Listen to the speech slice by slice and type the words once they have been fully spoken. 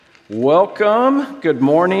Welcome. Good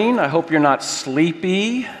morning. I hope you're not sleep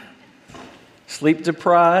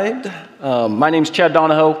deprived. My name's Chad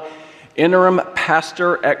Donahoe, interim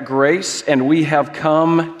pastor at Grace, and we have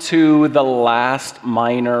come to the last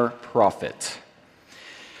minor prophet.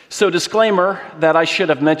 So, disclaimer that I should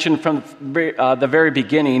have mentioned from the very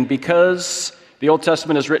beginning, because the Old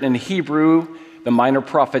Testament is written in Hebrew, the minor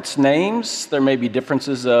prophets' names, there may be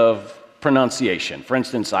differences of pronunciation. For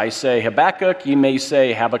instance, I say Habakkuk, you may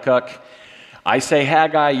say Habakkuk. I say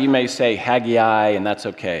Haggai, you may say Haggai, and that's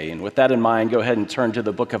okay. And with that in mind, go ahead and turn to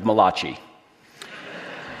the book of Malachi.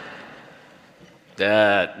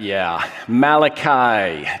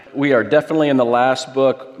 Malachi. We are definitely in the last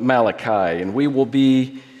book, Malachi, and we will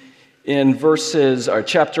be in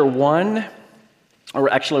chapter 1,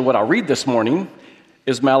 or actually what I'll read this morning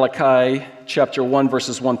is Malachi chapter 1,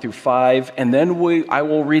 verses 1 through 5, and then I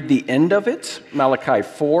will read the end of it, Malachi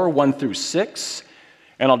 4, 1 through 6,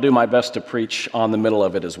 and I'll do my best to preach on the middle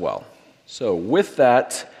of it as well. So with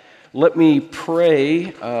that, let me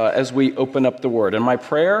pray as we open up the Word. And my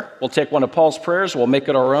prayer, we'll take one of Paul's prayers, we'll make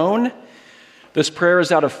it our own. This prayer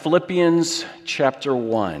is out of Philippians chapter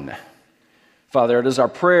 1. Father, it is our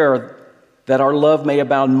prayer that our love may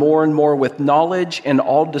abound more and more with knowledge and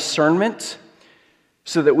all discernment,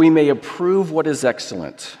 so that we may approve what is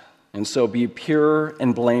excellent, and so be pure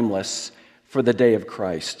and blameless for the day of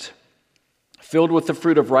Christ, filled with the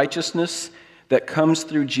fruit of righteousness that comes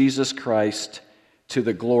through Jesus Christ to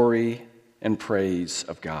the glory and praise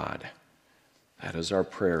of God. That is our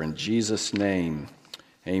prayer in Jesus' name.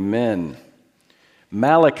 Amen.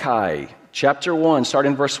 Malachi chapter 1,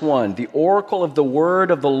 starting in verse 1. The oracle of the word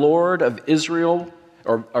of the Lord of Israel,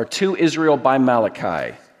 or to Israel by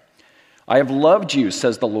Malachi. I have loved you,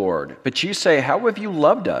 says the Lord, but you say, how have you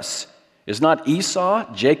loved us? Is not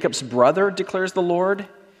Esau Jacob's brother, declares the Lord?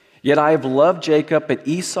 Yet I have loved Jacob, but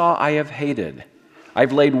Esau I have hated. I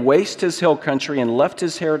have laid waste his hill country and left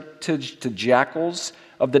his heritage to jackals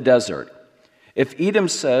of the desert. If Edom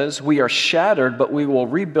says, we are shattered, but we will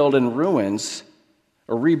rebuild the ruins,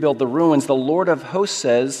 the Lord of hosts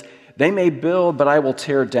says, they may build, but I will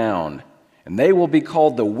tear down. And they will be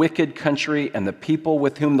called the wicked country and the people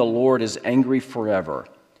with whom the Lord is angry forever.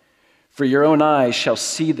 For your own eyes shall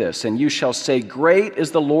see this, and you shall say, great is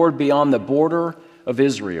the Lord beyond the border of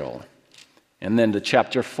Israel. And then to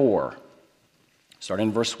chapter 4, starting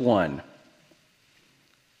in verse 1.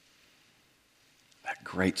 That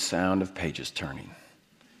great sound of pages turning.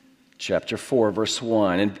 Chapter 4, verse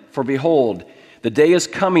 1. And for behold, the day is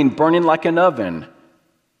coming, burning like an oven,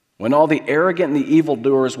 when all the arrogant and the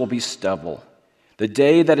evildoers will be stubble. The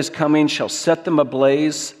day that is coming shall set them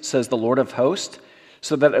ablaze, says the Lord of hosts,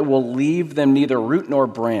 so that it will leave them neither root nor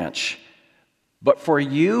branch. But for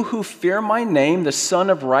you who fear my name, the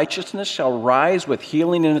Son of Righteousness shall rise with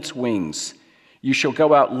healing in its wings. You shall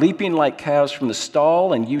go out leaping like calves from the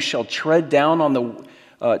stall, and you shall tread down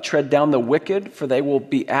the wicked, for they will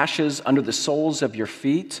be ashes under the soles of your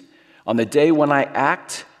feet. On the day when I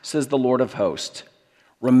act, says the Lord of hosts.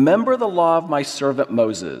 Remember the law of my servant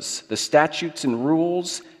Moses, the statutes and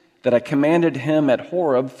rules that I commanded him at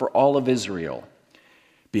Horeb for all of Israel.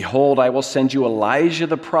 Behold, I will send you Elijah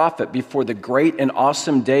the prophet before the great and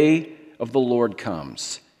awesome day of the Lord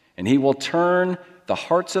comes. And he will turn the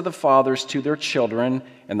hearts of the fathers to their children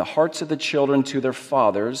and the hearts of the children to their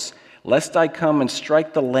fathers, lest I come and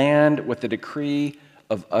strike the land with a decree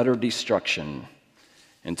of utter destruction.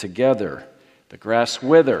 And together the grass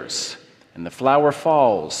withers and the flower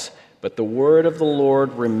falls, but the word of the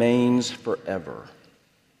Lord remains forever.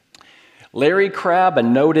 Larry Crabb, a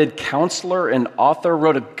noted counselor and author,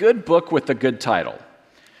 wrote a good book with a good title,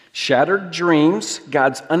 Shattered Dreams,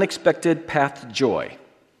 God's Unexpected Path to Joy.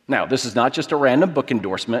 Now, this is not just a random book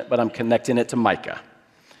endorsement, but I'm connecting it to Micah.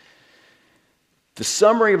 The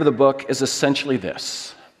summary of the book is essentially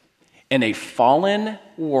this. In a fallen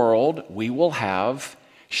world, we will have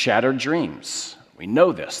shattered dreams. We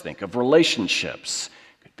know this. Think of relationships.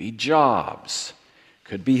 Could be jobs.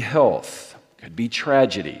 Could be health. Could be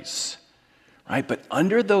tragedies. Right? But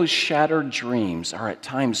under those shattered dreams are at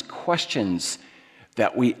times questions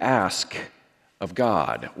that we ask of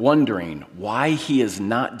God, wondering why he is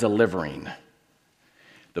not delivering.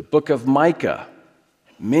 The book of Micah,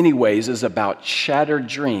 in many ways, is about shattered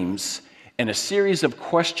dreams and a series of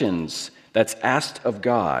questions that's asked of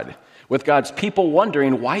God, with God's people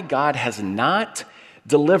wondering why God has not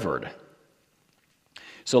delivered.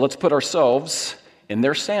 So let's put ourselves in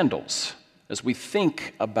their sandals as we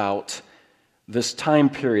think about this time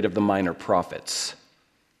period of the minor prophets.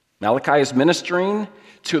 Malachi is ministering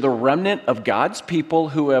to the remnant of God's people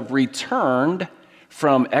who have returned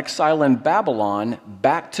from exile in Babylon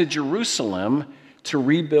back to Jerusalem to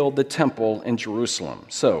rebuild the temple in Jerusalem.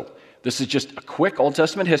 So this is just a quick Old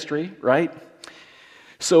Testament history, right?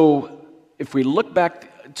 So if we look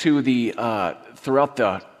back to the throughout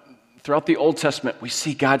the Old Testament, we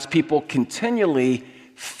see God's people continually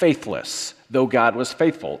faithless, though God was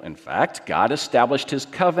faithful. In fact, God established his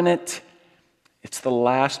covenant. It's the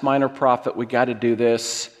last minor prophet. We got to do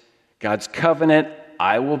this. God's covenant,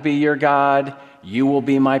 I will be your God, you will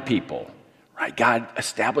be my people. Right? God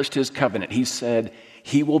established his covenant. He said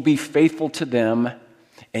he will be faithful to them,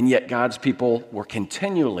 and yet God's people were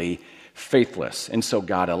continually faithless. And so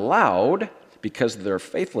God allowed, because of their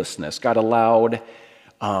faithlessness, God allowed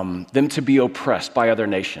them to be oppressed by other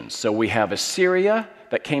nations. So we have Assyria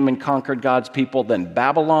that came and conquered God's people, then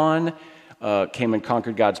Babylon came and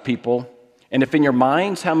conquered God's people. And if in your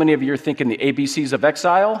minds, how many of you are thinking the ABCs of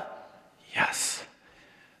exile? Yes.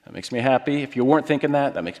 That makes me happy. If you weren't thinking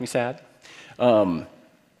that, that makes me sad.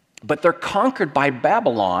 But they're conquered by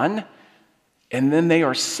Babylon, and then they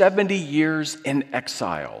are 70 years in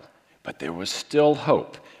exile. But there was still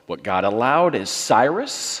hope. What God allowed is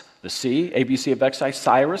Cyrus, the ABC of exile,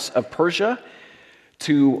 Cyrus of Persia,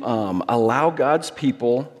 to allow God's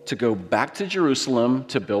people to go back to Jerusalem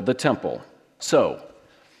to build the temple. So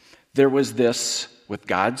there was this, with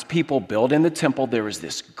God's people building the temple, there was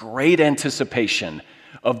this great anticipation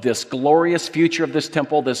of this glorious future of this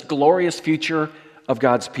temple, this glorious future of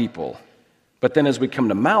God's people. But then as we come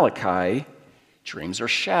to Malachi, dreams are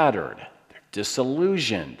shattered. They're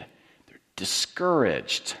disillusioned. They're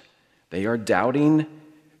discouraged. They are doubting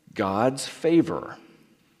God's favor.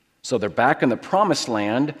 So they're back in the promised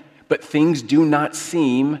land, but things do not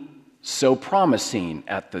seem so promising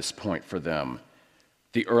at this point for them.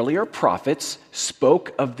 The earlier prophets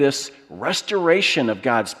spoke of this restoration of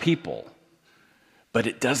God's people, but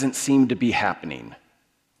it doesn't seem to be happening.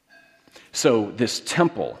 So this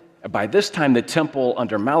temple, by this time the temple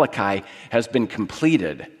under Malachi has been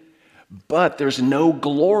completed, but there's no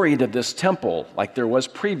glory to this temple like there was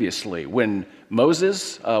previously. When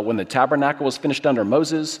the tabernacle was finished under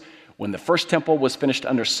Moses, when the first temple was finished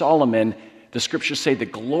under Solomon, the scriptures say the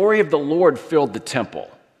glory of the Lord filled the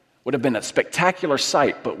temple. Would have been a spectacular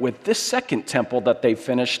sight, but with this second temple that they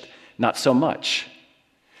finished, not so much.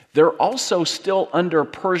 They're also still under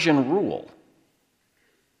Persian rule.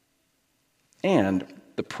 And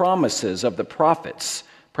the promises of the prophets,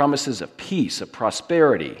 promises of peace, of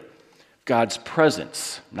prosperity, God's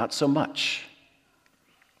presence, not so much.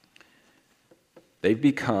 They've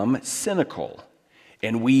become cynical.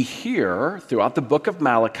 And we hear, throughout the book of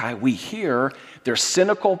Malachi, we hear their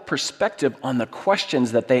cynical perspective on the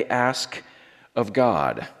questions that they ask of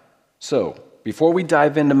God. So, before we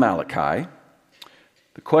dive into Malachi,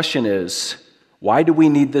 the question is, why do we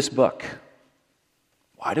need this book?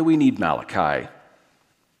 Why do we need Malachi?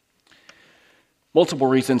 Multiple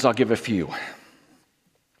reasons, I'll give a few.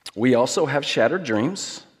 We also have shattered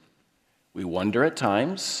dreams. We wonder at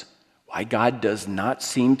times why God does not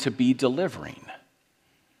seem to be delivering.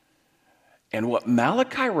 And what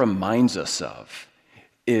Malachi reminds us of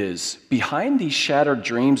is behind these shattered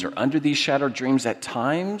dreams or under these shattered dreams at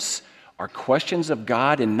times are questions of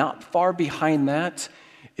God, and not far behind that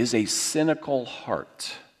is a cynical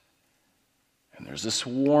heart. And there's this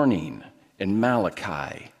warning in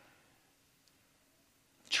Malachi: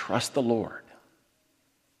 trust the Lord.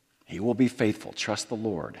 He will be faithful. Trust the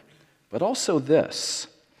Lord. But also this,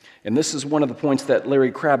 and this is one of the points that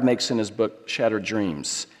Larry Crabb makes in his book, Shattered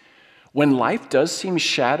Dreams. When life does seem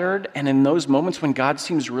shattered, and in those moments when God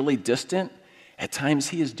seems really distant, at times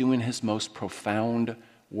he is doing his most profound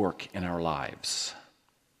work in our lives.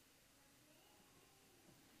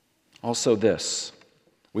 Also this,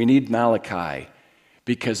 we need Malachi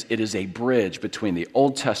because it is a bridge between the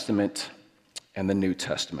Old Testament and the New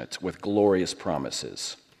Testament with glorious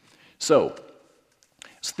promises. So,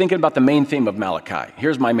 thinking about the main theme of Malachi,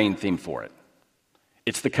 here's my main theme for it.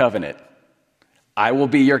 It's the covenant. I will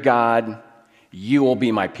be your God, you will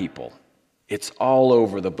be my people. It's all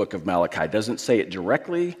over the book of Malachi. It doesn't say it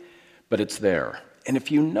directly, but it's there. And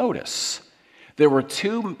if you notice, there were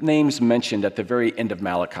two names mentioned at the very end of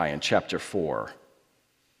Malachi in chapter 4.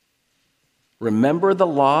 Remember the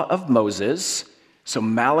law of Moses. So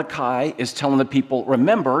Malachi is telling the people,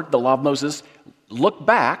 remember the law of Moses, look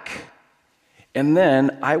back, and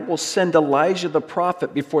then I will send Elijah the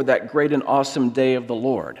prophet before that great and awesome day of the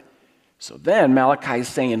Lord. So then Malachi is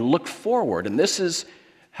saying, look forward. And this is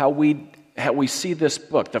how we see this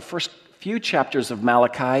book. The first few chapters of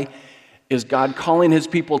Malachi is God calling his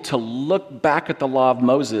people to look back at the law of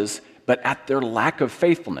Moses, but at their lack of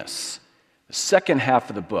faithfulness. The second half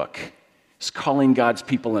of the book It's calling God's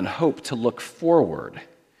people in hope to look forward,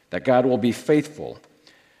 that God will be faithful,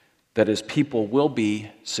 that his people will be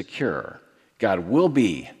secure. God will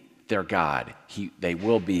be their God. They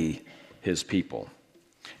will be his people.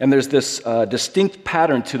 And there's this distinct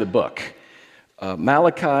pattern to the book.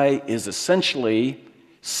 Malachi is essentially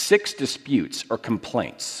 6 disputes or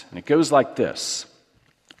complaints. And it goes like this.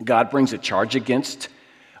 God brings a charge against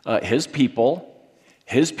his people.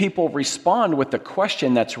 His people respond with a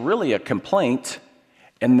question that's really a complaint,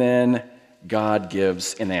 and then God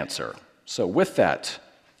gives an answer. So with that,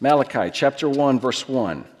 Malachi chapter 1, verse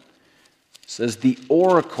 1 says, the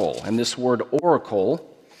oracle, and this word oracle,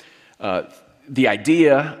 the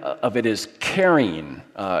idea of it is carrying.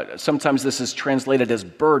 Sometimes this is translated as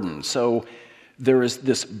burden. So there is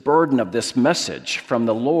this burden of this message from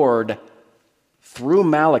the Lord through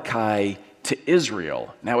Malachi to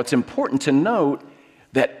Israel. Now, it's important to note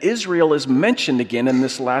that Israel is mentioned again in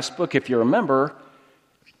this last book. If you remember,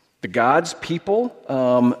 God's people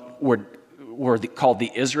were called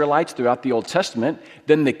the Israelites throughout the Old Testament.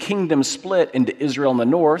 Then the kingdom split into Israel in the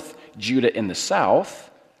north, Judah in the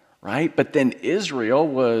south, right? But then Israel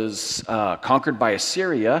was conquered by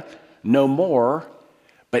Assyria, no more.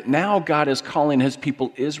 But now God is calling his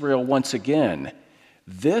people Israel once again.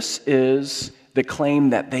 This is the claim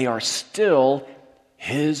that they are still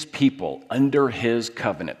his people under his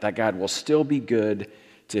covenant, that God will still be good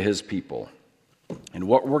to his people. And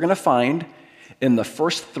what we're going to find in the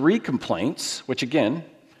first 3 complaints, which again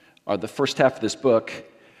are the first half of this book,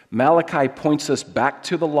 Malachi points us back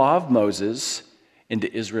to the law of Moses and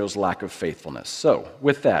to Israel's lack of faithfulness. So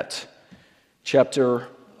with that, chapter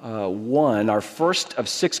 1, our first of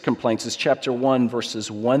 6 complaints is chapter 1, verses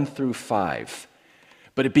 1 through 5.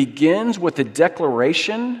 But it begins with a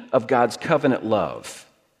declaration of God's covenant love.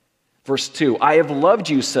 Verse 2, I have loved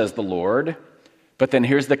you, says the Lord. But then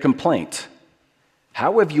here's the complaint.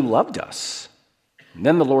 How have you loved us? And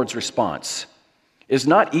then the Lord's response. Is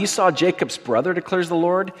not Esau Jacob's brother, declares the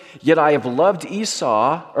Lord? Yet I have loved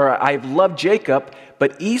I have loved Jacob,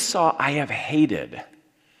 but Esau I have hated.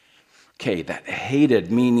 Okay, that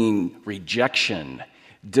hated meaning rejection,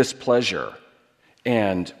 displeasure.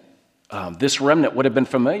 And this remnant would have been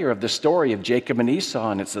familiar of the story of Jacob and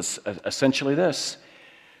Esau, and it's essentially this.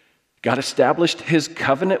 God established his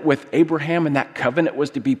covenant with Abraham, and that covenant was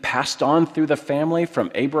to be passed on through the family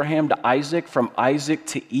from Abraham to Isaac, from Isaac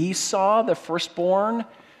to Esau, the firstborn.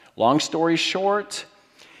 Long story short,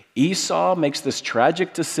 Esau makes this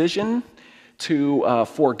tragic decision to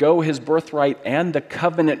forego his birthright and the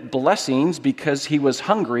covenant blessings because he was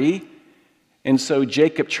hungry, and so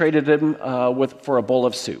Jacob traded him for a bowl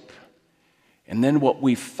of soup. And then what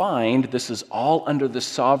we find, this is all under the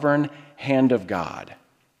sovereign hand of God.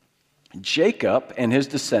 Jacob and his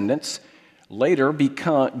descendants later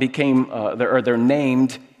they're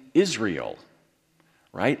named Israel,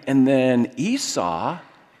 right? And then Esau,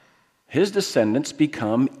 his descendants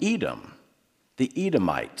become Edom, the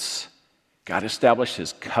Edomites. God established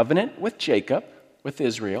his covenant with Jacob, with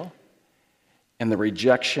Israel, and the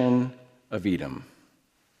rejection of Edom.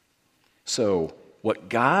 So what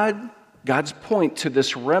God's point to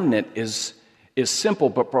this remnant is simple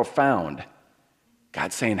but profound.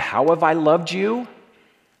 God's saying, how have I loved you?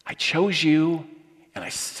 I chose you, and I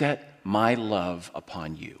set my love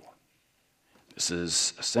upon you. This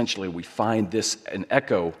is essentially, we find this an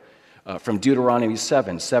echo from Deuteronomy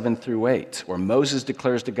 7 through 8, where Moses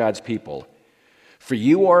declares to God's people, for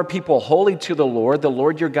you are a people holy to the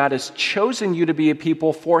Lord your God has chosen you to be a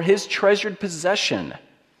people for his treasured possession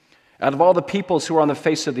out of all the peoples who are on the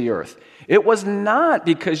face of the earth. It was not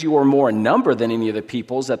because you were more in number than any of the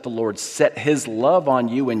peoples that the Lord set his love on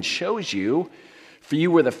you and chose you, for you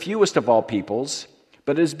were the fewest of all peoples,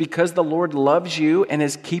 but it is because the Lord loves you and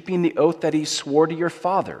is keeping the oath that he swore to your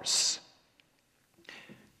fathers.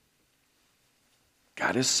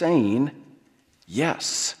 God is saying,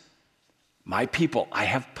 yes, my people, I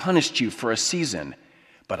have punished you for a season,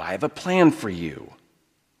 but I have a plan for you.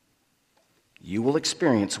 You will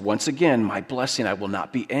experience once again my blessing. I will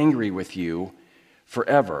not be angry with you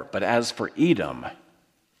forever. But as for Edom,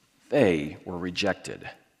 they were rejected.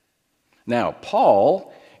 Now,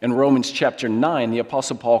 Paul, in Romans chapter 9, the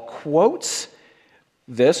Apostle Paul quotes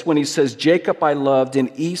this when he says, Jacob I loved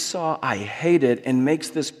and Esau I hated, and makes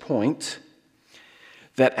this point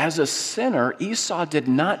that as a sinner, Esau did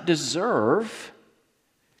not deserve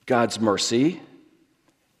God's mercy,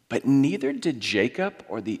 but neither did Jacob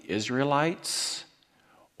or the Israelites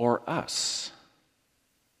or us.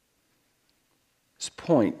 This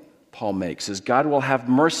point Paul makes is God will have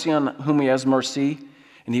mercy on whom he has mercy,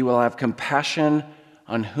 and he will have compassion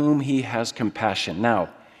on whom he has compassion. Now,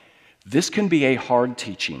 This can be a hard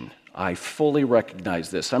teaching. I fully recognize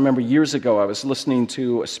this. I remember years ago I was listening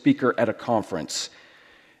to a speaker at a conference,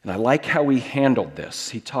 and I like how he handled this.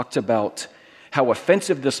 He talked about how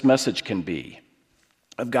offensive this message can be,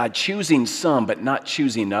 of God choosing some but not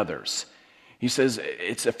choosing others. He says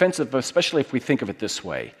it's offensive, especially if we think of it this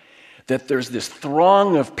way, that there's this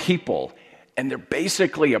throng of people and they're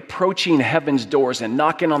basically approaching heaven's doors and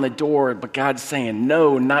knocking on the door, but God's saying,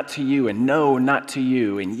 no, not to you, and no, not to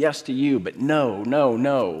you, and yes to you, but no, no,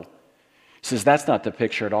 no. He says that's not the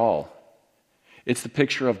picture at all. It's the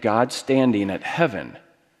picture of God standing at heaven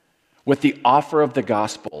with the offer of the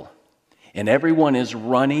gospel, and everyone is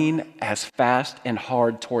running as fast and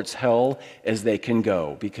hard towards hell as they can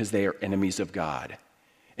go because they are enemies of God.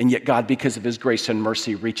 And yet God, because of his grace and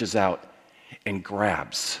mercy, reaches out and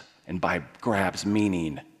grabs. And by grabs,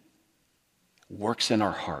 meaning works in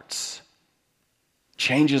our hearts,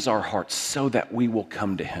 changes our hearts so that we will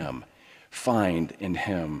come to him, find in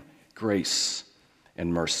him grace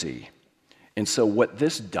and mercy. And so what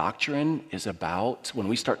this doctrine is about, when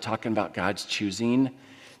we start talking about God's choosing,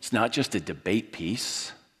 it's not just a debate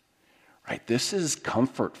piece, right? This is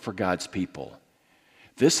comfort for God's people.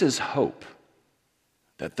 This is hope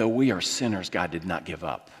that though we are sinners, God did not give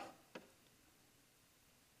up.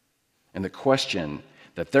 And the question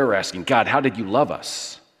that they're asking, God, how did you love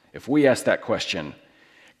us? If we ask that question,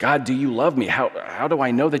 God, do you love me? How do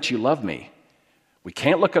I know that you love me? We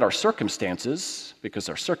can't look at our circumstances because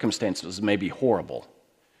our circumstances may be horrible.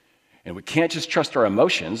 And we can't just trust our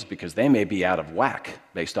emotions because they may be out of whack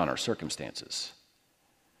based on our circumstances.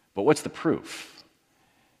 But what's the proof?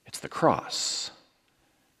 It's the cross.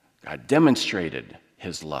 God demonstrated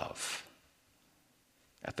his love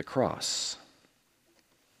at the cross.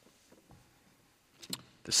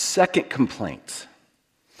 The second complaint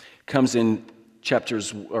comes in chapter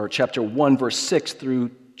 1, verse 6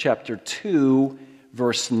 through chapter 2,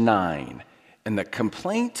 verse 9. And the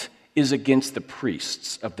complaint is against the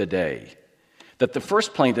priests of the day. That the first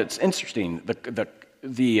complaint that's interesting,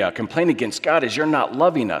 the complaint against God is you're not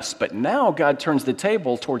loving us. But now God turns the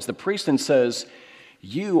table towards the priest and says,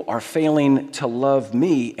 you are failing to love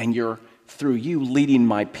me, and you're, through you, leading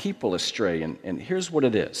my people astray. And here's what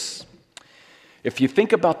it is. If you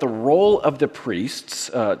think about the role of the priests,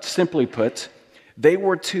 simply put, they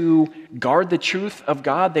were to guard the truth of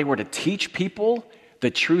God. They were to teach people the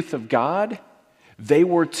truth of God. They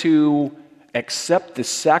were to accept the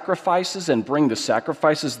sacrifices and bring the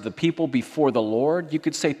sacrifices of the people before the Lord. You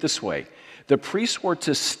could say it this way. The priests were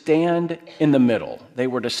to stand in the middle. They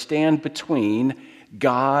were to stand between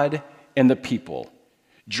God and the people,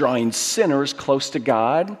 drawing sinners close to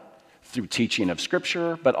God through teaching of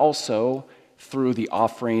Scripture, but also through the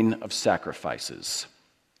offering of sacrifices.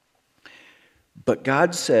 But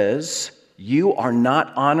God says, you are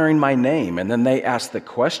not honoring my name. And then they ask the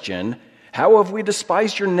question, how have we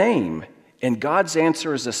despised your name? And God's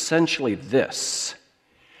answer is essentially this: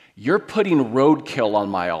 you're putting roadkill on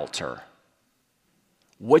my altar.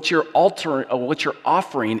 What you're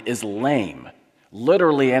offering is lame,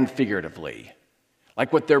 literally and figuratively.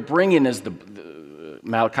 Like what they're bringing is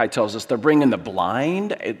Malachi tells us they're bringing the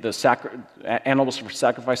blind. Animals for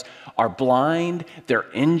sacrifice are blind, they're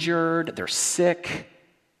injured, they're sick.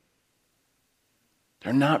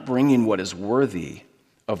 They're not bringing what is worthy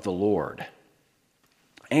of the Lord.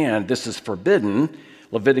 And this is forbidden.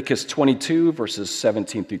 Leviticus 22, verses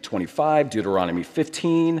 17 through 25, Deuteronomy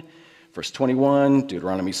 15, verse 21,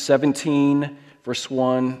 Deuteronomy 17, verse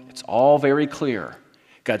 1. It's all very clear.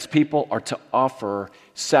 God's people are to offer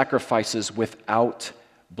sacrifices without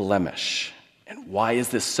blemish. And why is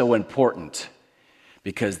this so important?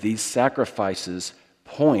 Because these sacrifices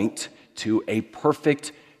point to a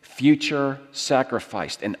perfect future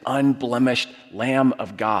sacrifice, an unblemished Lamb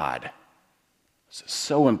of God. This is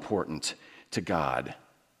so important to God.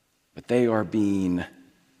 But they are being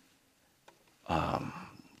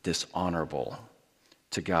dishonorable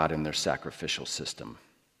to God in their sacrificial system.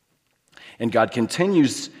 And God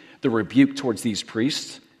continues the rebuke towards these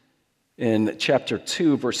priests in chapter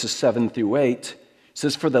 2, verses 7 through 8. It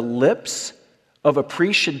says, for the lips of a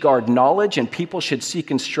priest should guard knowledge, and people should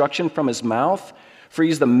seek instruction from his mouth, for he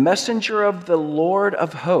is the messenger of the Lord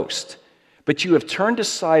of hosts. But you have turned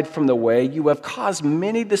aside from the way, you have caused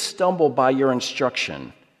many to stumble by your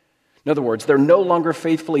instruction. In other words, they're no longer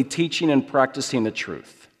faithfully teaching and practicing the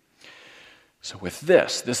truth. So with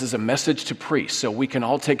this is a message to priests, so we can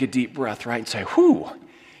all take a deep breath, right, and say, whew,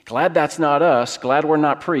 glad that's not us, glad we're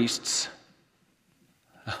not priests.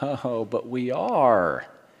 Oh, but we are,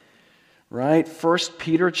 right? 1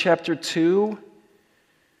 Peter chapter 2,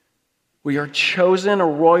 We are chosen a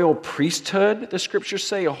royal priesthood, the scriptures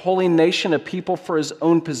say, a holy nation, a people for his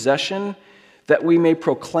own possession, that we may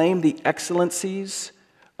proclaim the excellencies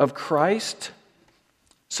of Christ.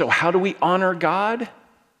 So how do we honor God?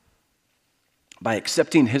 By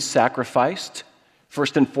accepting his sacrifice,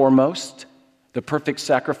 first and foremost, the perfect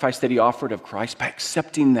sacrifice that he offered of Christ, by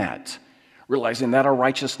accepting that, realizing that our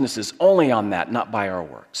righteousness is only on that, not by our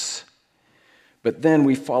works. But then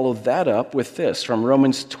we follow that up with this from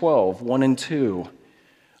Romans 12, 1 and 2.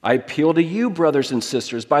 I appeal to you, brothers and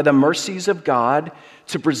sisters, by the mercies of God,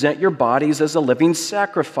 to present your bodies as a living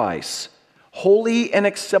sacrifice, holy and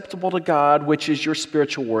acceptable to God, which is your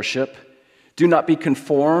spiritual worship. Do not be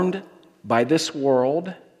conformed by this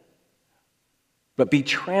world, but be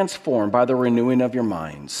transformed by the renewing of your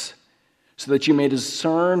minds, so that you may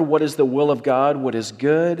discern what is the will of God, what is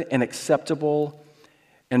good and acceptable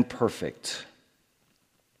and perfect.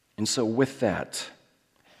 And so with that,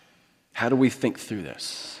 how do we think through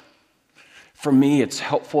this? For me, it's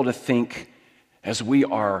helpful to think as we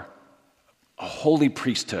are a holy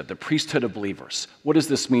priesthood, the priesthood of believers. What does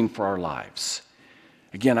this mean for our lives?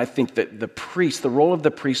 Again, I think that the role of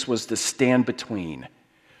the priest was to stand between.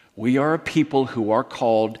 We are a people who are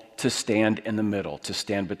called to stand in the middle, to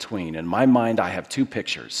stand between. In my mind, I have two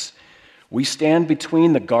pictures. We stand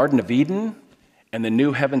between the Garden of Eden and the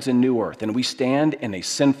new heavens and new earth, and we stand in a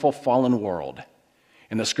sinful, fallen world.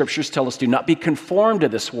 And the scriptures tell us, do not be conformed to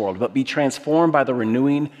this world, but be transformed by the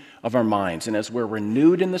renewing of our minds. And as we're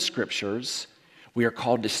renewed in the scriptures, we are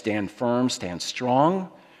called to stand firm, stand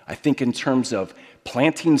strong. I think in terms of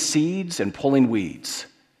planting seeds and pulling weeds.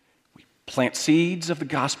 We plant seeds of the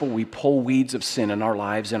gospel, we pull weeds of sin in our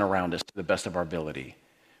lives and around us to the best of our ability.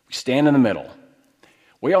 We stand in the middle.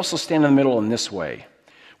 We also stand in the middle in this way.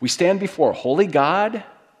 We stand before a holy God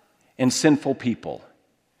and sinful people.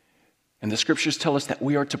 And the scriptures tell us that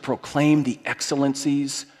we are to proclaim the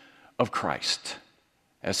excellencies of Christ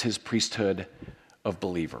as his priesthood of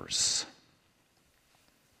believers.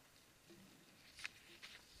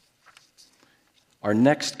 Our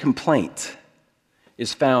next complaint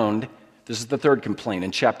is found, this is the third complaint,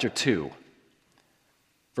 in chapter 2,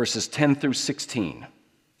 verses 10 through 16.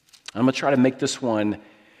 I'm going to try to make this one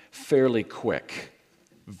fairly quick.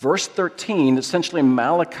 Verse 13, essentially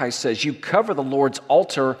Malachi says, you cover the Lord's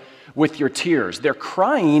altar with your tears. They're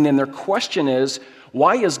crying, and their question is,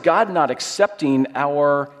 why is God not accepting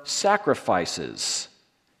our sacrifices?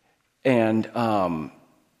 And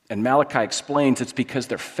Malachi explains it's because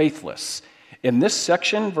they're faithless. In this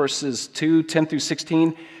section, verses 2, 10 through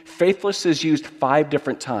 16, faithless is used 5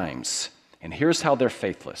 different times. And here's how they're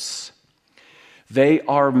faithless. They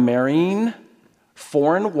are marrying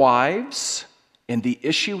foreign wives, and the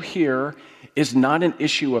issue here is not an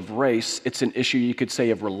issue of race, it's an issue, you could say,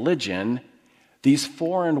 of religion. These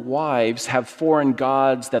foreign wives have foreign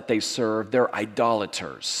gods that they serve. They're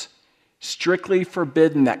idolaters. Strictly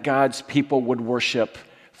forbidden that God's people would worship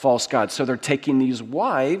false gods. So they're taking these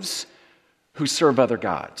wives who serve other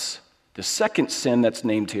gods. The second sin that's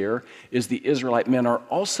named here is the Israelite men are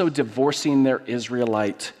also divorcing their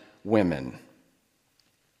Israelite women.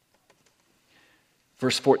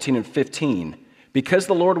 Verse 14 and 15. Because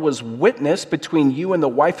the Lord was witness between you and the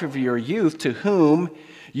wife of your youth, to whom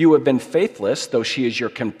you have been faithless, though she is your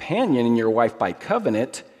companion and your wife by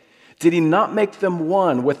covenant, did he not make them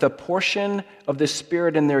one with a portion of the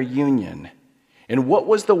Spirit in their union? And what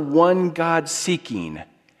was the one God seeking?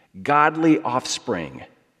 Godly offspring.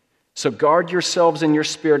 So guard yourselves in your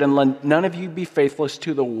spirit, and let none of you be faithless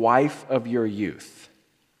to the wife of your youth.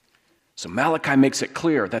 So Malachi makes it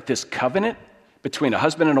clear that this covenant between a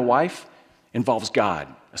husband and a wife involves God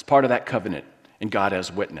as part of that covenant and God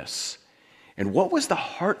as witness. And what was the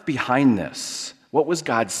heart behind this? What was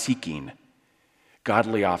God seeking?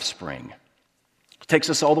 Godly offspring. It takes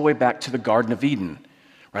us all the way back to the Garden of Eden,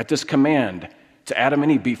 right? This command to Adam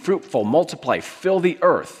and Eve, be fruitful, multiply, fill the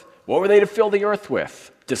earth. What were they to fill the earth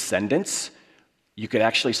with? Descendants. You could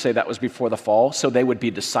actually say that was before the fall, so they would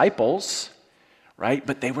be disciples, right?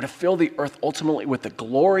 But they were to fill the earth ultimately with the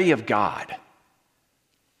glory of God.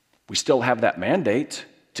 We still have that mandate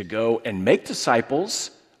to go and make disciples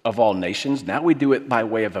of all nations. Now we do it by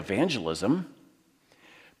way of evangelism.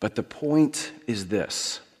 But the point is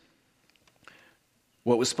this.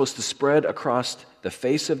 What was supposed to spread across the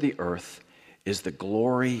face of the earth is the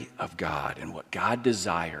glory of God. And what God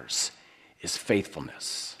desires is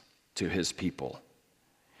faithfulness to his people.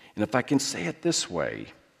 And if I can say it this way,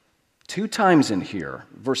 2 times in here,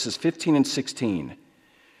 verses 15 and 16,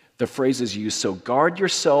 the phrase is used, so guard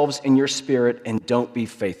yourselves in your spirit and don't be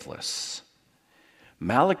faithless.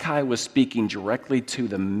 Malachi was speaking directly to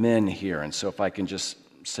the men here, and so if I can just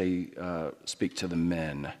speak to the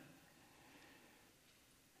men.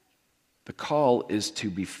 The call is to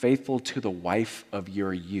be faithful to the wife of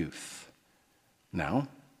your youth. Now,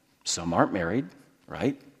 some aren't married,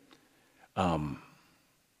 right? But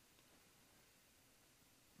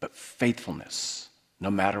faithfulness, no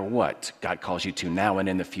matter what God calls you to now and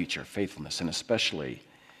in the future, faithfulness, and especially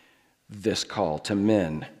this call to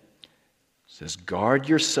men. It says, guard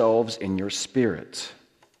yourselves in your spirit.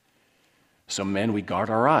 So men, we guard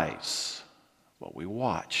our eyes, what we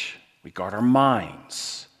watch. We guard our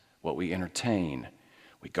minds, what we entertain.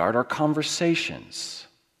 We guard our conversations.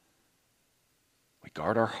 We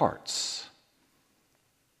guard our hearts.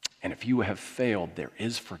 And if you have failed, there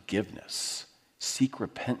is forgiveness. Seek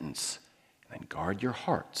repentance, and then guard your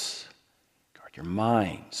hearts. Guard your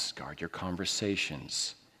minds. Guard your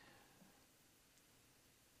conversations.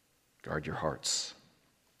 Guard your hearts.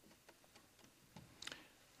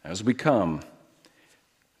 As we come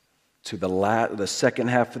to the second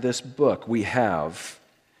half of this book, we have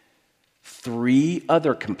 3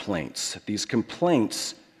 other complaints. These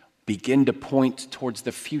complaints begin to point towards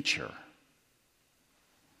the future.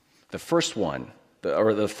 The first one,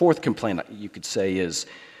 or the fourth complaint, you could say, is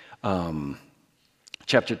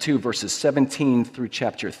chapter 2, verses 17 through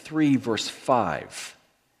chapter 3, verse 5.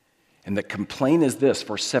 And the complaint is this,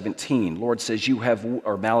 verse 17. Lord says,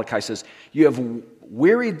 Malachi says, you have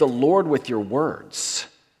wearied the Lord with your words.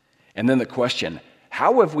 And then the question,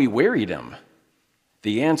 how have we wearied him?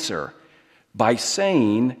 The answer, by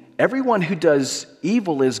saying, everyone who does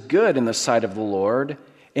evil is good in the sight of the Lord,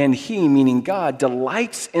 and he, meaning God,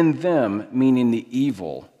 delights in them, meaning the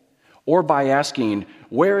evil. Or by asking,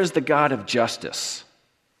 where is the God of justice?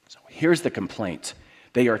 So here's the complaint.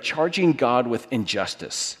 They are charging God with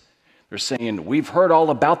injustice. They're saying, we've heard all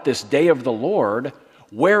about this day of the Lord.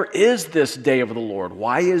 Where is this day of the Lord?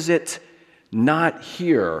 Why is it not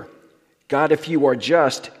here? God, if you are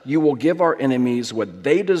just, you will give our enemies what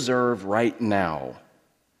they deserve right now.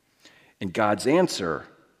 And God's answer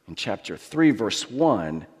in chapter 3, verse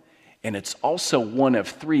 1, and it's also one of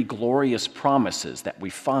 3 glorious promises that we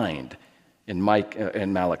find in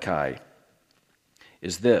Malachi,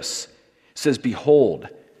 is this. It says, behold,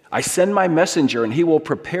 I send my messenger, and he will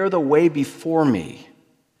prepare the way before me.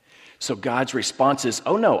 So God's response is,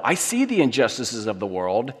 oh no, I see the injustices of the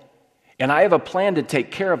world, and I have a plan to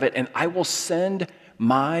take care of it, and I will send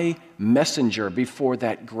my messenger before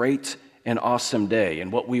that great and awesome day.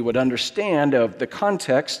 And what we would understand of the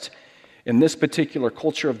context in this particular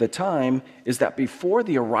culture of the time is that before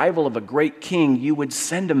the arrival of a great king, you would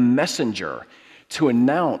send a messenger to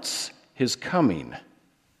announce his coming.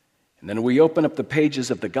 And then we open up the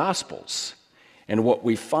pages of the Gospels, and what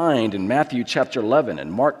we find in Matthew chapter 11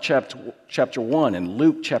 and Mark chapter 1 and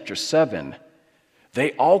Luke chapter 7,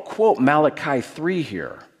 they all quote Malachi 3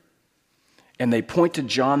 here, and they point to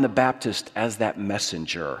John the Baptist as that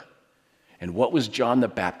messenger. And what was John the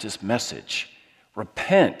Baptist's message?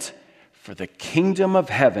 Repent, for the kingdom of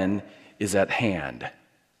heaven is at hand.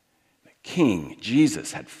 The King,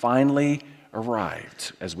 Jesus, had finally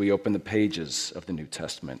arrived as we open the pages of the New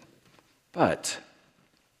Testament. But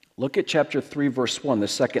look at chapter 3, verse 1, the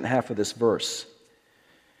second half of this verse.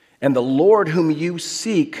 And the Lord whom you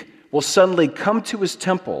seek will suddenly come to his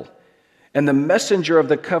temple, and the messenger of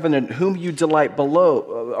the covenant whom you delight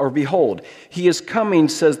behold, he is coming,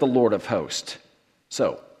 says the Lord of hosts.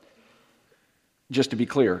 So, just to be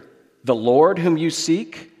clear, the Lord whom you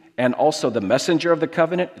seek and also the messenger of the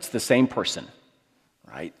covenant, it's the same person,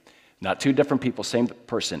 right? Not 2 different people, same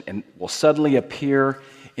person, and will suddenly appear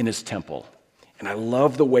in his temple. And I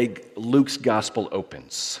love the way Luke's gospel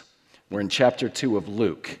opens. We're in chapter 2 of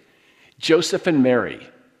Luke. Joseph and Mary,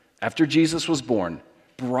 after Jesus was born,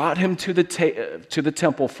 brought him to the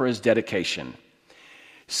temple for his dedication.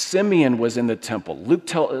 Simeon was in the temple. Luke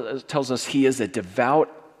tells us he is a devout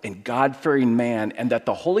and God-fearing man, and that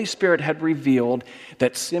the Holy Spirit had revealed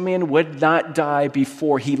that Simeon would not die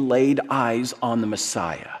before he laid eyes on the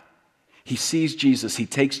Messiah. He sees Jesus. He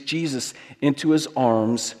takes Jesus into his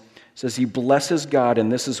arms, says he blesses God,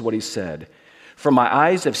 and this is what he said. For my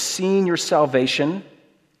eyes have seen your salvation,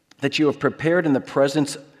 that you have prepared in the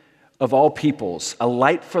presence of all peoples, a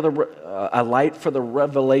light for the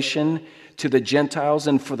revelation to the Gentiles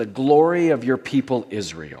and for the glory of your people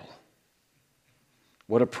Israel.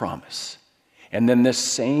 What a promise. And then this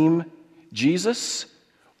same Jesus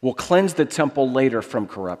will cleanse the temple later from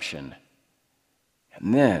corruption.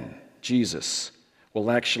 And then Jesus will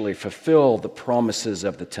actually fulfill the promises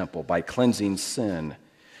of the temple by cleansing sin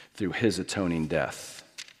through his atoning death.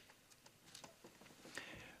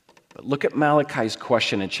 But look at Malachi's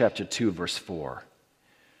question in chapter 2, verse 4.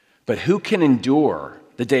 But who can endure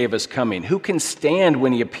the day of his coming? Who can stand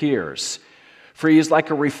when he appears? For he is like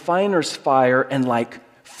a refiner's fire and like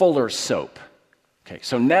fuller's soap. Okay,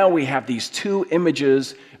 so now we have these two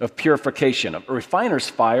images of purification. A refiner's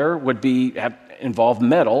fire would involve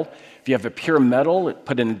metal. If you have a pure metal, it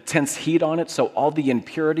put an intense heat on it, so all the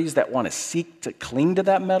impurities that want to seek to cling to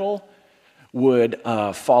that metal would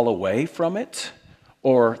fall away from it.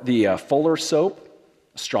 Or the fuller soap,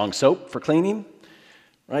 strong soap for cleaning,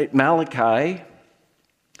 right? Malachi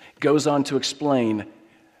goes on to explain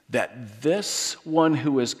that this one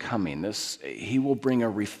who is coming, he will bring a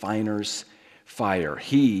refiner's fire.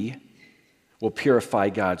 He will purify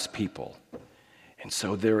God's people. And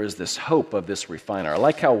so there is this hope of this refiner. I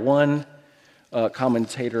like how one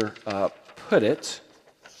commentator put it.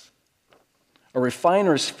 A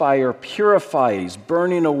refiner's fire purifies,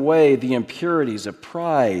 burning away the impurities of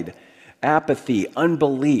pride, apathy,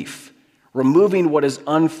 unbelief, removing what is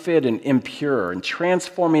unfit and impure, and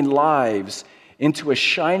transforming lives into a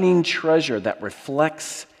shining treasure that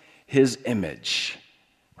reflects his image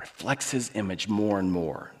more and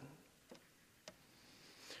more.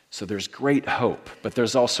 So there's great hope, but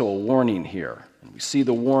there's also a warning here. And we see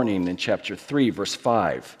the warning in chapter 3, verse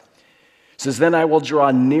 5. It says, "Then I will draw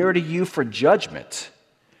near to you for judgment.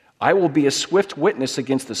 I will be a swift witness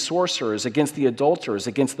against the sorcerers, against the adulterers,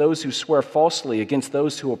 against those who swear falsely, against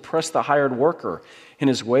those who oppress the hired worker in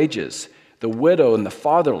his wages, the widow and the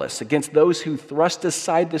fatherless, against those who thrust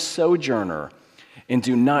aside the sojourner and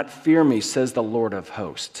do not fear me, says the Lord of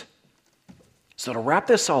hosts." So to wrap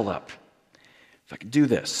this all up, if I could do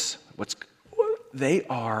this,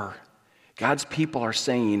 God's people are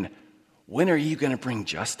saying, when are you going to bring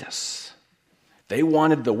justice? They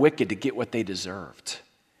wanted the wicked to get what they deserved.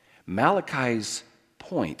 Malachi's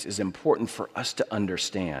point is important for us to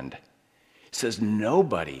understand. He says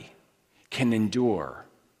nobody can endure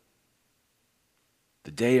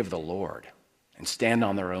the day of the Lord and stand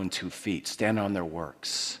on their own 2 feet, stand on their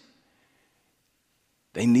works.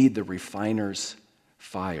 They need the refiner's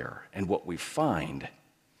fire. And what we find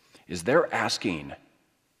is they're asking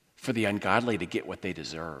for the ungodly to get what they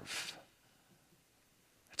deserve.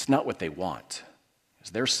 It's not what they want,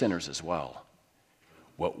 because they're sinners as well.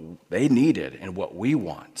 What they needed and what we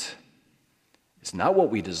want is not what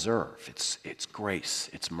we deserve. It's grace,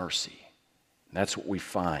 it's mercy. And that's what we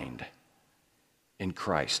find in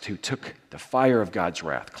Christ, who took the fire of God's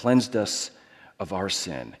wrath, cleansed us of our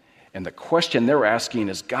sin. And the question they're asking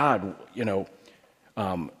is, God,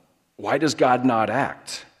 why does God not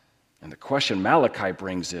act? And the question Malachi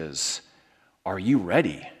brings is, are you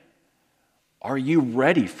ready? Are you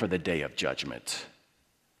ready for the day of judgment?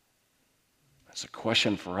 That's a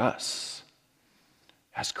question for us.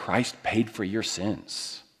 Has Christ paid for your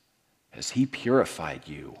sins? Has he purified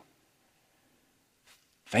you?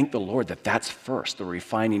 Thank the Lord that that's first, the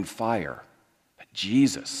refining fire. That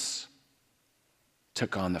Jesus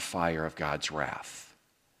took on the fire of God's wrath.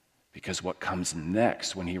 Because what comes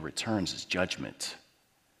next when he returns is judgment.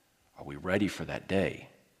 Are we ready for that day?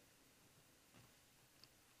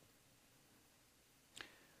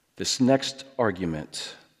 This next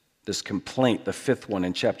argument, this complaint, the fifth one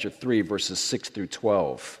in chapter 3, verses 6 through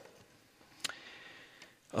 12.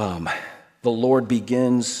 The Lord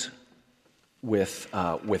begins with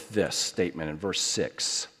this statement in verse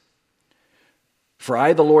 6. "For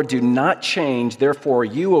I, the Lord, do not change, therefore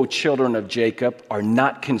you, O children of Jacob, are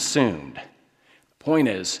not consumed." The point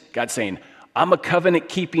is, God's saying, I'm a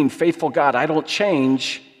covenant-keeping, faithful God. I don't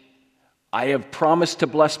change. I have promised to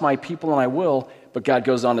bless my people, and I will. But God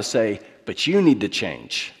goes on to say, but you need to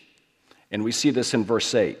change. And we see this in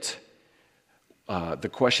verse 8. The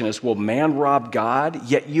question is, will man rob God?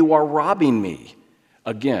 Yet you are robbing me.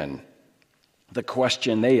 Again, the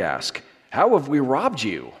question they ask, how have we robbed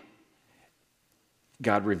you?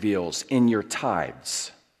 God reveals, in your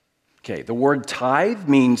tithes. Okay, the word tithe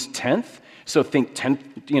means tenth. So think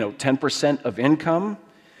 10% of income.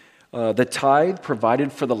 The tithe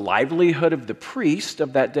provided for the livelihood of the priest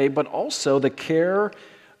of that day, but also the care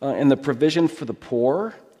and the provision for the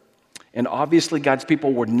poor. And obviously God's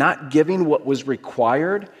people were not giving what was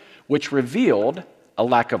required, which revealed a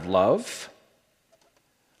lack of love,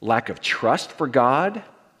 lack of trust for God,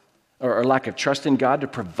 or lack of trust in God to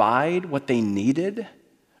provide what they needed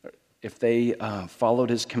if they followed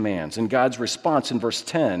his commands. And God's response in verse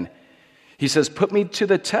 10, he says, put me to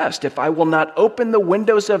the test if I will not open the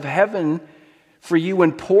windows of heaven for you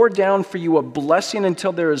and pour down for you a blessing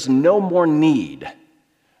until there is no more need.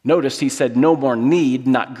 Notice he said no more need,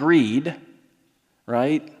 not greed,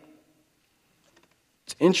 right?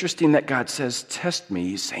 It's interesting that God says, test me.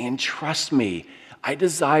 He's saying, trust me. I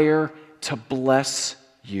desire to bless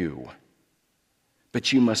you.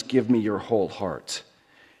 but you must give me your whole heart.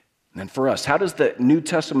 And then for us, how does the New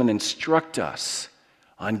Testament instruct us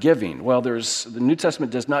on giving? Well, the New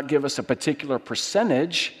Testament does not give us a particular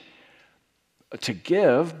percentage to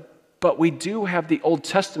give, but we do have the Old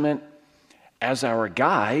Testament as our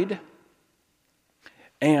guide.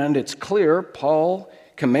 And it's clear, Paul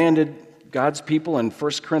commanded God's people in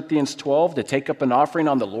 1 Corinthians 12 to take up an offering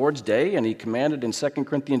on the Lord's day, and he commanded in 2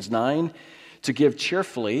 Corinthians 9 to give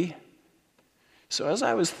cheerfully. So as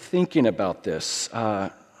I was thinking about this,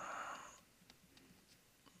 thought,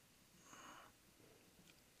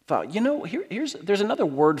 there's another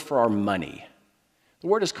word for our money. The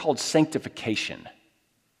word is called sanctification.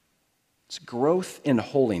 It's growth in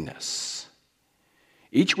holiness.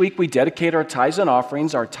 Each week we dedicate our tithes and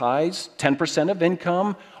offerings. Our tithes, 10% of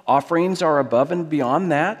income. Offerings are above and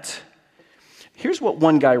beyond that. Here's what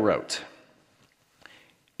one guy wrote.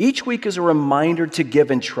 Each week is a reminder to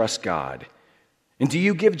give and trust God. And do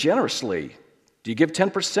you give generously? Do you give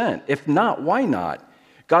 10%? If not, why not?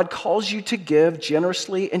 God calls you to give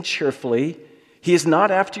generously and cheerfully. He is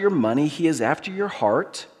not after your money. He is after your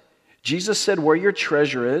heart. Jesus said, where your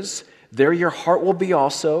treasure is, there your heart will be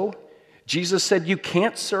also. Jesus said, you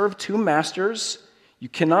can't serve two masters. You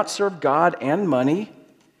cannot serve God and money.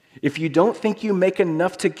 If you don't think you make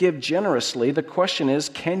enough to give generously, the question is,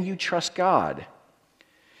 can you trust God?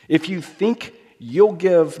 If you think you'll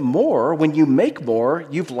give more when you make more,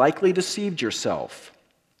 you've likely deceived yourself.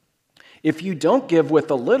 If you don't give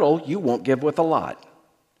with a little, you won't give with a lot.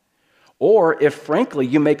 Or if, frankly,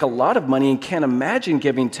 you make a lot of money and can't imagine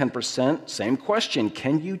giving 10%, same question,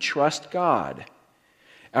 can you trust God?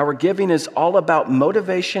 Our giving is all about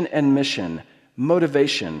motivation and mission.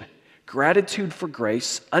 Motivation, gratitude for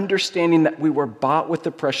grace, understanding that we were bought with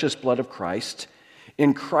the precious blood of Christ.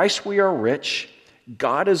 In Christ we are rich,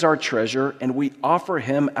 God is our treasure, and we offer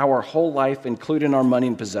him our whole life, including our money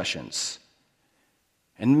and possessions.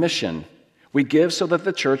 And mission, we give so that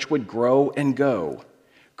the church would grow and go.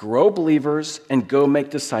 Grow believers and go make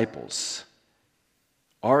disciples.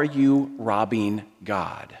 Are you robbing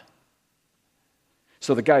God?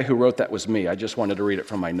 So the guy who wrote that was me. I just wanted to read it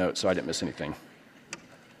from my notes so I didn't miss anything.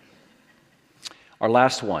 Our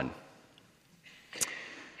last one.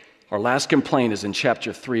 Our last complaint is in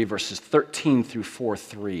chapter 3, verses 13 through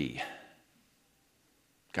 4:3.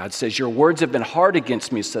 God says, your words have been hard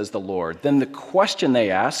against me, says the Lord. Then the question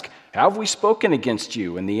they ask, have we spoken against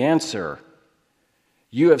you? And the answer,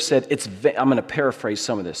 you have said, I'm going to paraphrase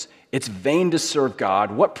some of this. It's vain to serve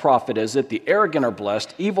God. What profit is it? The arrogant are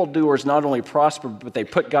blessed. Evildoers not only prosper, but they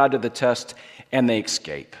put God to the test and they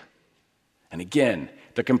escape. And again,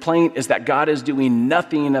 the complaint is that God is doing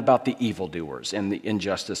nothing about the evildoers and the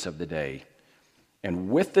injustice of the day. And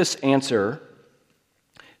with this answer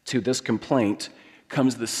to this complaint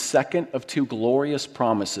comes the second of two glorious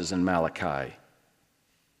promises in Malachi.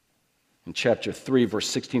 In chapter 3, verse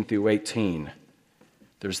 16 through 18,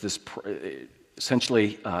 there's this,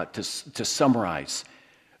 essentially, to summarize,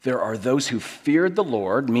 there are those who feared the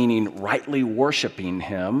Lord, meaning rightly worshiping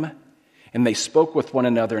him, and they spoke with one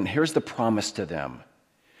another, and here's the promise to them.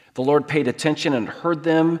 The Lord paid attention and heard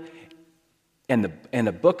them, and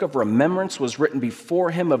a book of remembrance was written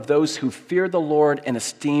before him of those who feared the Lord and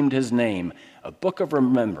esteemed his name. A book of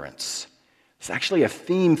remembrance. It's actually a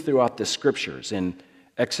theme throughout the scriptures in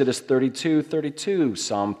Exodus 32:32,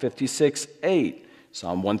 Psalm 56:8,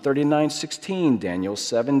 Psalm 139:16, Daniel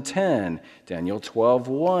 7:10, Daniel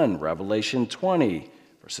 12:1, Revelation 20,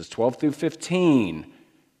 verses 12 through 15.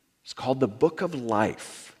 It's called the Book of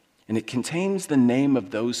Life, and it contains the name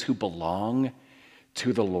of those who belong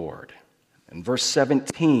to the Lord. In verse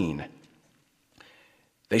 17,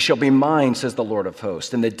 they shall be mine, says the Lord of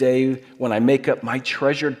hosts, in the day when I make up my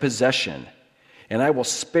treasured possession, and I will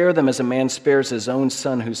spare them as a man spares his own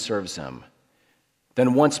son who serves him.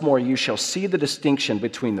 Then once more you shall see the distinction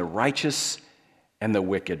between the righteous and the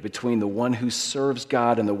wicked, between the one who serves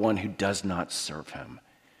God and the one who does not serve him.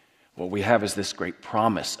 What we have is this great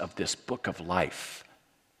promise of this book of life.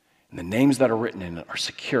 And the names that are written in it are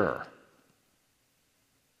secure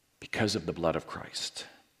because of the blood of Christ.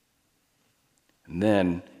 And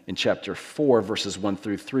then in chapter 4, verses 1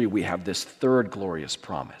 through 3, we have this third glorious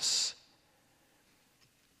promise.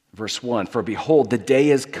 Verse 1, for behold, the day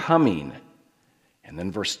is coming. And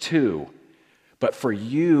then verse 2, but for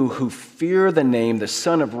you who fear the name, the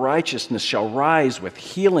Son of Righteousness shall rise with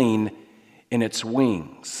healing in its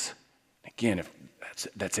wings. Again, if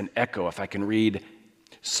that's an echo, if I can read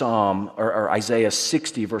Psalm or Isaiah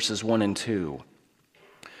 60, verses 1 and 2.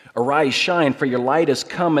 Arise, shine, for your light has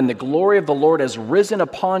come, and the glory of the Lord has risen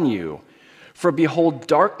upon you. For behold,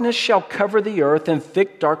 darkness shall cover the earth, and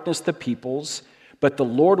thick darkness the peoples, but the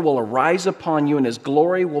Lord will arise upon you, and his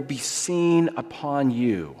glory will be seen upon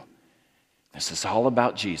you. This is all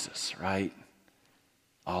about Jesus, right?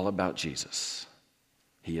 All about Jesus.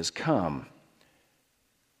 He has come.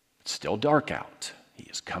 It's still dark out. He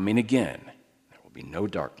is coming again. There will be no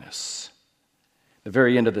darkness. The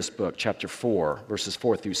very end of this book, chapter 4, verses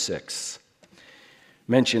 4 through 6,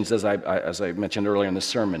 mentions, as I mentioned earlier in the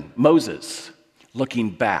sermon, Moses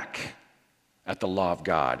looking back at the law of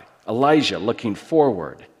God, Elijah looking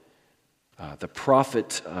forward, the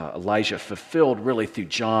prophet Elijah fulfilled really through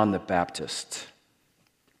John the Baptist.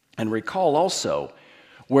 And recall also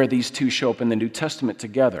where these two show up in the New Testament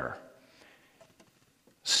together.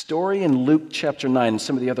 Story in Luke chapter 9 and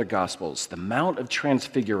some of the other Gospels, the Mount of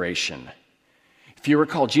Transfiguration. If you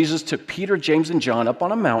recall, Jesus took Peter, James, and John up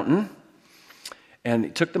on a mountain, and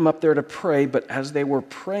he took them up there to pray, but as they were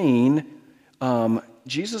praying,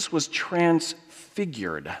 Jesus was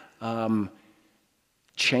transfigured,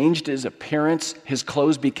 changed his appearance, his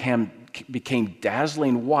clothes became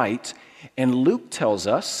dazzling white, and Luke tells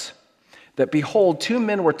us that, behold, two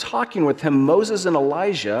men were talking with him, Moses and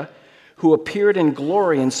Elijah, who appeared in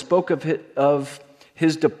glory and spoke of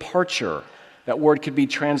his departure. That word could be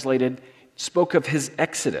translated, spoke of his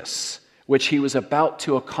exodus, which he was about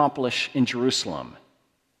to accomplish in Jerusalem.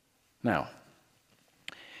 Now,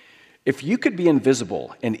 if you could be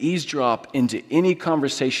invisible and eavesdrop into any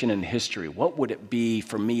conversation in history, what would it be?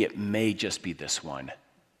 For me, it may just be this one.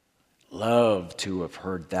 Love to have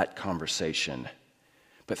heard that conversation.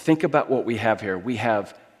 But think about what we have here. We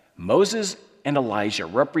have Moses and Elijah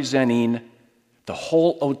representing the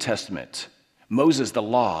whole Old Testament. Moses, the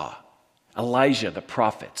law. Elijah, the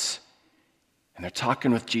prophets. And they're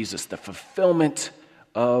talking with Jesus, the fulfillment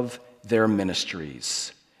of their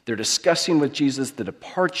ministries. They're discussing with Jesus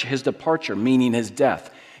his departure, meaning his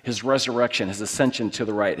death, his resurrection, his ascension to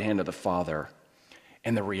the right hand of the Father.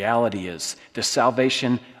 And the reality is the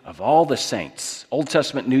salvation of all the saints, Old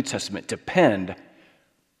Testament, New Testament, depend,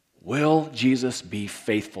 will Jesus be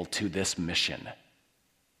faithful to this mission?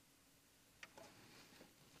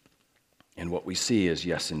 And what we see is,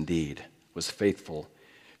 yes, indeed, was faithful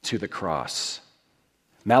to the cross.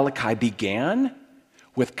 Malachi began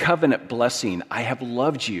with covenant blessing, I have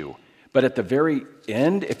loved you. But at the very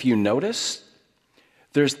end, if you notice,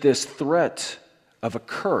 there's this threat of a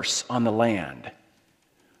curse on the land.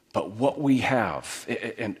 But what we have,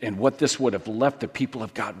 and what this would have left the people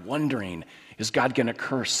of God wondering, is God going to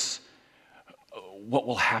curse? What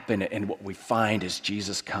will happen? And what we find is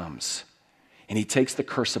Jesus comes, and he takes the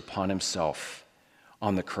curse upon himself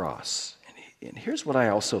on the cross. And here's what I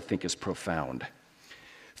also think is profound.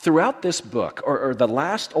 Throughout this book, or the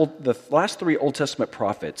last three Old Testament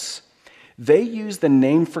prophets, they use the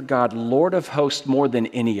name for God, Lord of hosts, more than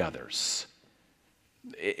any others.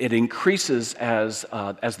 It increases as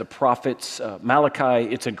the prophets,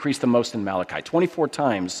 Malachi, it's increased the most in Malachi. 24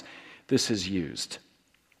 times this is used.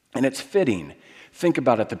 And it's fitting. Think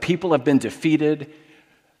about it. The people have been defeated.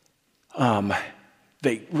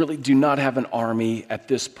 They really do not have an army at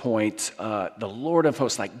this point. The Lord of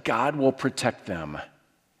hosts, like God will protect them.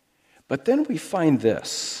 But then we find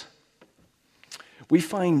this. We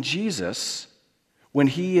find Jesus when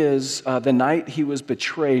he is, the night he was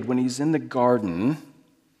betrayed, when he's in the garden,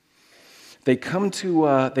 they come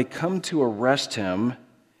to arrest him,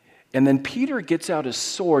 and then Peter gets out his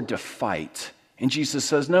sword to fight. And Jesus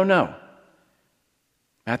says, no.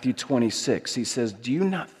 Matthew 26, he says, do you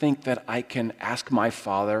not think that I can ask my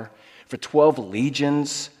Father for 12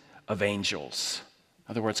 legions of angels?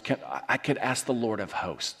 In other words, I could ask the Lord of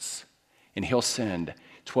hosts, and he'll send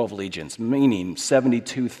 12 legions, meaning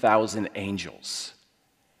 72,000 angels.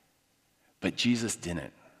 But Jesus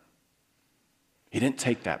didn't. He didn't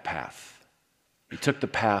take that path. He took the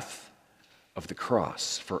path of the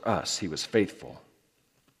cross for us. He was faithful.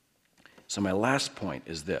 So my last point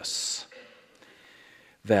is this,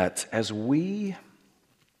 that as we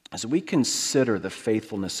consider the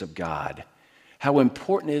faithfulness of God, how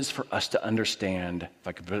important it is for us to understand, if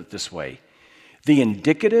I could put it this way, the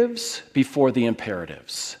indicatives before the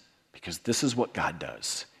imperatives, because this is what God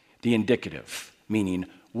does. The indicative, meaning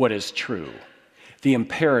what is true. The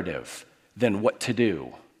imperative, then what to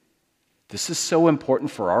do. This is so important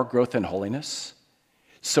for our growth in holiness,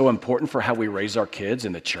 so important for how we raise our kids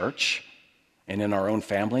in the church and in our own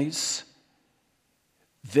families.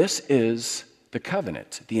 This is the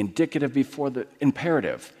covenant, the indicative before the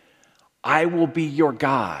imperative. I will be your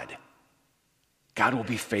God. God will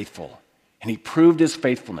be faithful. And he proved his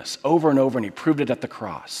faithfulness over and over, and he proved it at the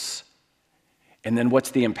cross. And then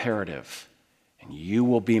what's the imperative? And you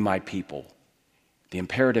will be my people. The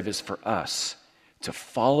imperative is for us to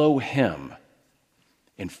follow him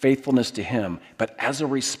in faithfulness to him, but as a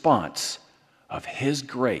response of his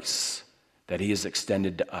grace that he has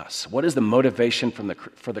extended to us. What is the motivation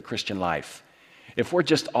for the Christian life? If we're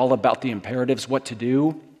just all about the imperatives, what to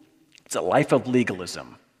do, it's a life of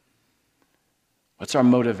legalism. What's our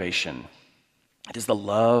motivation? It is the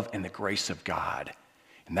love and the grace of God.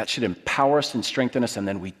 And that should empower us and strengthen us, and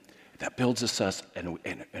then that builds us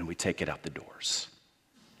and we take it out the doors.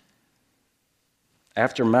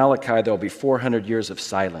 After Malachi, there'll be 400 years of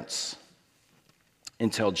silence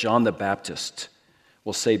until John the Baptist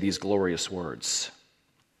will say these glorious words.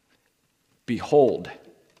 Behold,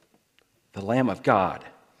 the Lamb of God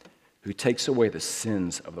who takes away the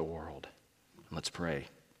sins of the world. Let's pray.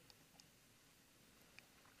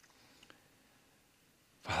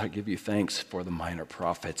 Father, I give you thanks for the minor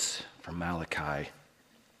prophets, for Malachi,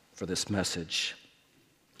 for this message.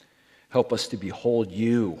 Help us to behold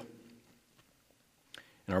you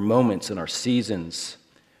in our moments, in our seasons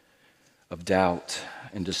of doubt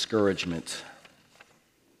and discouragement.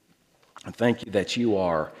 And thank you that you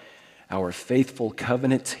are our faithful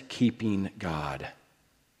covenant-keeping God.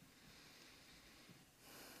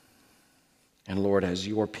 And Lord, as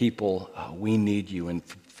your people, we need you. And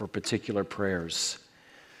for particular prayers,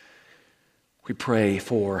 we pray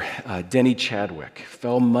for Denny Chadwick.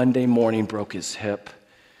 Fell Monday morning, broke his hip,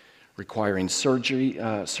 requiring surgery,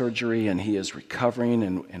 and he is recovering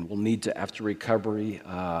and will need to, after recovery,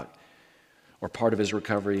 or part of his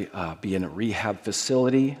recovery, be in a rehab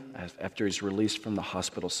facility after he's released from the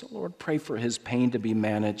hospital. So Lord, pray for his pain to be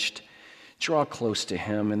managed. Draw close to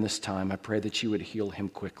him in this time. I pray that you would heal him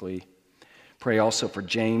quickly. Pray also for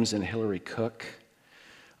James and Hillary Cook.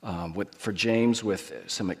 For James with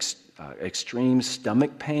some extreme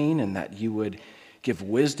stomach pain, and that you would give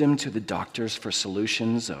wisdom to the doctors for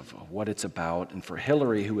solutions of what it's about. And for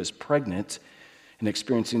Hillary, who is pregnant and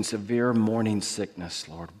experiencing severe morning sickness,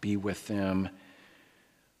 Lord, be with them.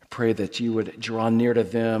 I pray that you would draw near to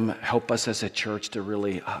them, help us as a church to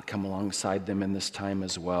really come alongside them in this time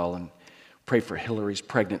as well. And pray for Hillary's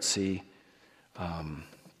pregnancy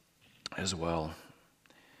as well.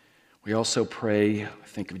 We also pray,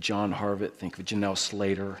 think of John Harvett, think of Janelle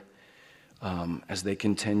Slater, as they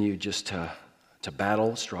continue just to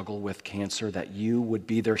battle, struggle with cancer, that you would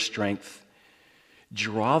be their strength.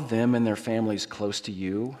 Draw them and their families close to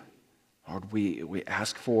you. Lord, we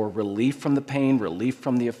ask for relief from the pain, relief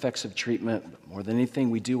from the effects of treatment. But more than anything,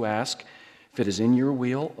 we do ask, if it is in your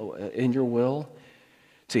will,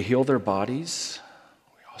 to heal their bodies.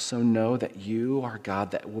 We also know that you are God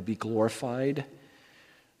that will be glorified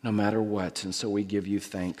no matter what. And so we give you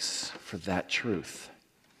thanks for that truth.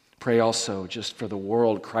 Pray also just for the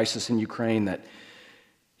world, crisis in Ukraine, that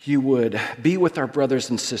you would be with our brothers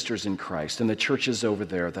and sisters in Christ and the churches over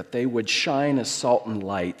there, that they would shine as salt and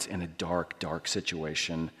light in a dark, dark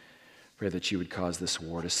situation. Pray that you would cause this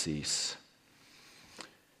war to cease.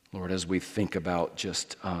 Lord, as we think about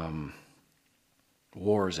just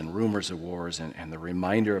wars and rumors of wars and the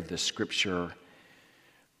reminder of this scripture,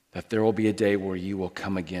 that there will be a day where you will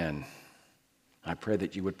come again. I pray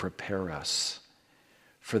that you would prepare us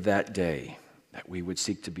for that day, that we would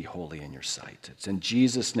seek to be holy in your sight. It's in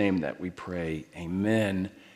Jesus' name that we pray. Amen